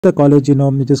The college,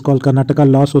 it is called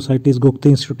Karnataka Law Society's Gogte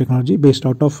Institute of Technology, based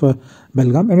out of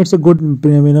Belgaum, and it's a good,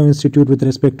 institute with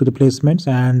respect to the placements.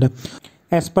 And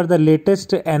as per the latest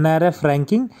NRF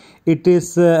ranking, it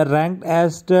is ranked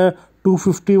as the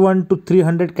 251 to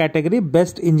 300 category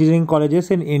best engineering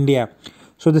colleges in India.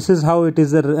 So this is how it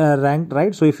is ranked,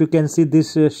 right? So if you can see,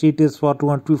 this sheet is for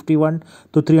 251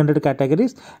 to 300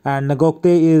 categories, and Gogte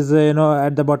is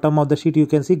at the bottom of the sheet. You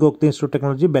can see Gogte Institute of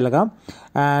Technology, Belgaum,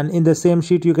 and in the same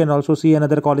sheet you can also see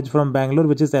another college from Bangalore,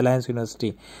 which is Alliance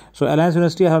University. So Alliance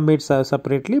University I have made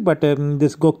separately, but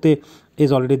this Gogte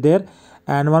is already there.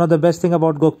 And one of the best thing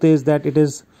about Gogte is that it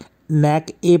is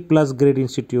NAC A plus grade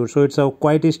institute. So it's a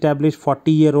quite established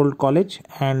 40-year-old college,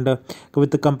 and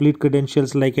with the complete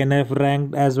credentials like NF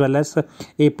ranked as well as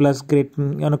A plus grade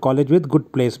college with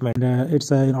good placement.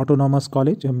 It's an autonomous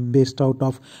college based out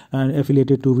of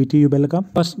affiliated to VTU Belgaum.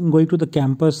 First, going to the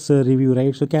campus review,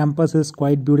 right? So campus is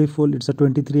quite beautiful. It's a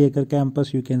 23-acre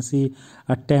campus. You can see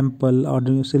a temple or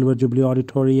Silver Jubilee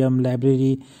auditorium,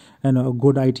 library, and a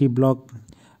good IT block,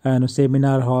 and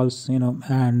seminar halls,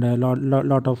 and a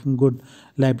lot of good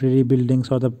library buildings,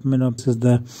 or this is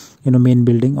the main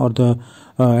building or the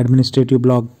administrative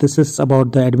block. This is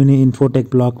about the admin infotech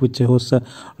block, which hosts a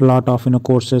lot of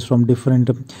courses from different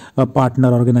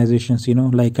partner organizations,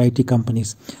 like IT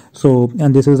companies. So,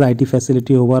 and this is IT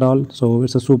facility overall. So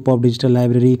it's a superb digital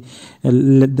library,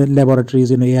 the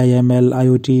laboratories, AI, ML,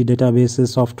 IoT, databases,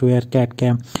 software,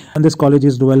 CAD/CAM. And this college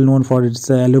is well known for its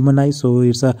alumni. So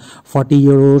it's a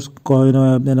 40-year-old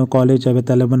college with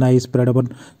alumni spread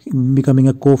about becoming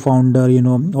a co-founder,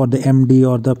 or the MD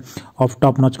or the of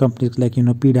top-notch companies like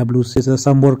PwC. It's a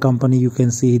Sambor company. You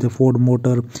can see the Ford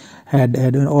Motor had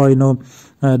or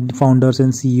founders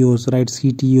and CEOs, right?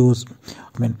 CTOs.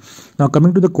 Now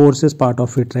coming to the courses part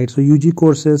of it, right? So UG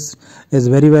courses is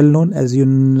very well known, as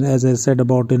I said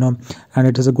about and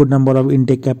it has a good number of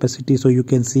intake capacity. So you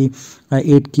can see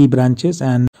 8 key branches.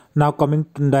 And now coming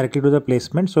directly to the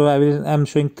placement. So I'm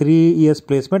showing 3 years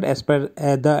placement as per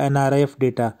the NRF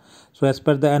data. So as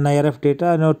per the NIRF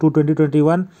data, to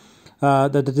 2021,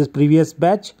 that is previous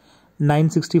batch,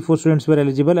 964 students were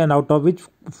eligible, and out of which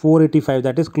 485,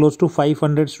 that is close to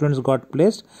 500 students got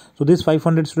placed. So this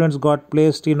 500 students got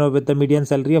placed with the median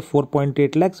salary of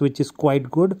 4.8 lakhs, which is quite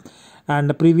good. And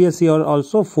the previous year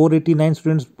also 489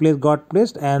 students got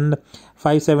placed and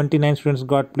 579 students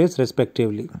got placed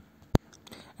respectively.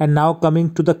 And now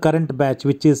coming to the current batch,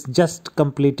 which is just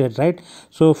completed, right?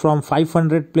 So from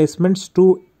 500 placements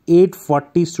to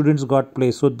 840 students got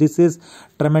placed. So this is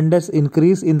tremendous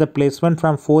increase in the placement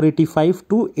from 485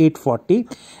 to 840.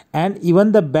 And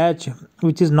even the batch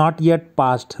which is not yet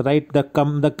passed, right,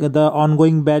 the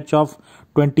ongoing batch of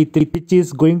 23, which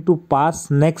is going to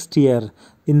pass next year,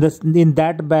 in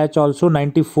that batch also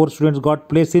 94 students got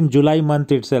placed in July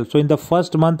month itself. So in the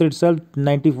first month itself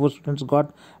 94 students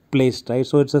got placed, right?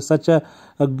 So it's such a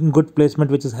good placement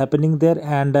which is happening there.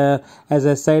 And as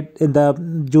I said, in the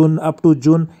June, up to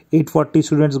June, 840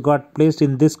 students got placed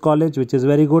in this college, which is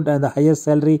very good. And the highest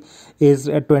salary is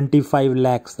at 25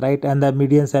 lakhs, right? And the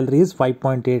median salary is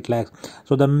 5.8 lakhs.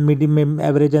 So the median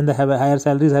average and the higher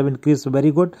salaries have increased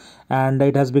very good, and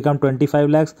it has become 25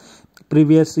 lakhs.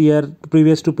 Previous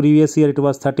to previous year it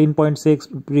was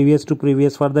 13.6, previous to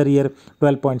previous further year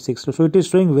 12.6. So it is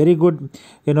showing very good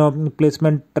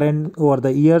placement trend over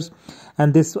the years.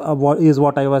 And this is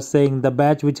what I was saying, the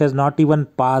batch which has not even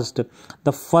passed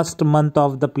the first month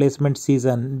of the placement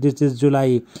season, this is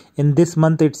July. In this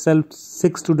month itself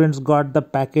 6 students got the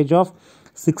package of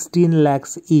 16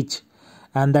 lakhs each,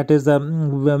 and that is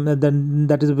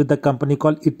that is with the company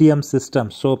called ETM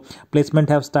Systems. So placement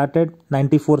have started,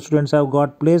 94 students have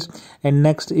got placed, and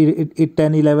next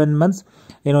 10-11 months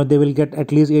they will get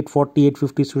at least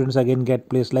 840-850 students again get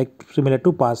placed, like similar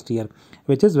to past year,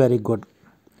 which is very good.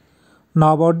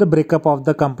 Now about the breakup of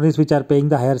the companies which are paying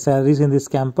the higher salaries in this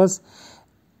campus.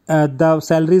 The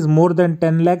salaries more than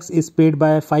 10 lakhs is paid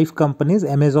by 5 companies: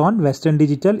 Amazon, Western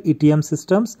Digital, ETM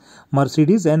Systems,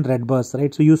 Mercedes, and Redbus,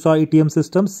 right? So you saw ETM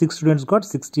Systems, 6 students got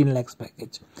 16 lakhs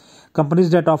package. Companies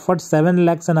that offered 7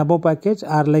 lakhs and above package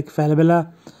are like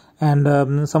Falabella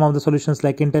and some of the solutions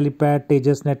like IntelliPad,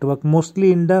 Tejas Network,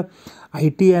 mostly in the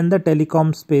IT and the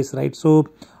telecom space, right? So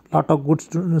lot of good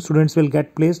students will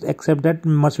get placed, except that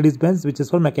Mercedes-Benz, which is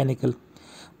for mechanical.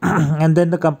 And then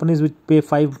the companies which pay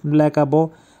 5 lakh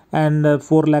above and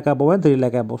 4 lakh above and 3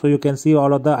 lakh above. So you can see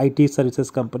all of the IT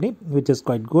services company, which is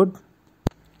quite good.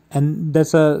 and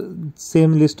there's a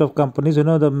same list of companies,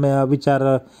 which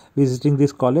are visiting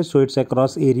this college. So it's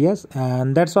across areas,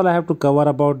 and that's all I have to cover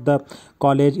about the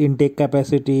college intake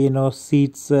capacity,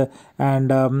 seats,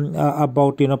 and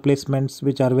about placements,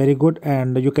 which are very good,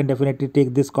 and you can definitely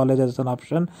take this college as an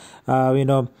option.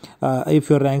 If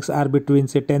your ranks are between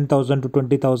say 10,000 to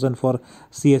 20,000 for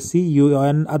CSC, you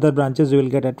and other branches you will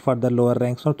get at further lower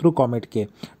ranks through comedk.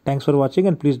 Thanks for watching,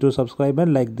 and please do subscribe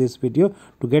and like this video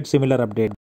to get similar updates.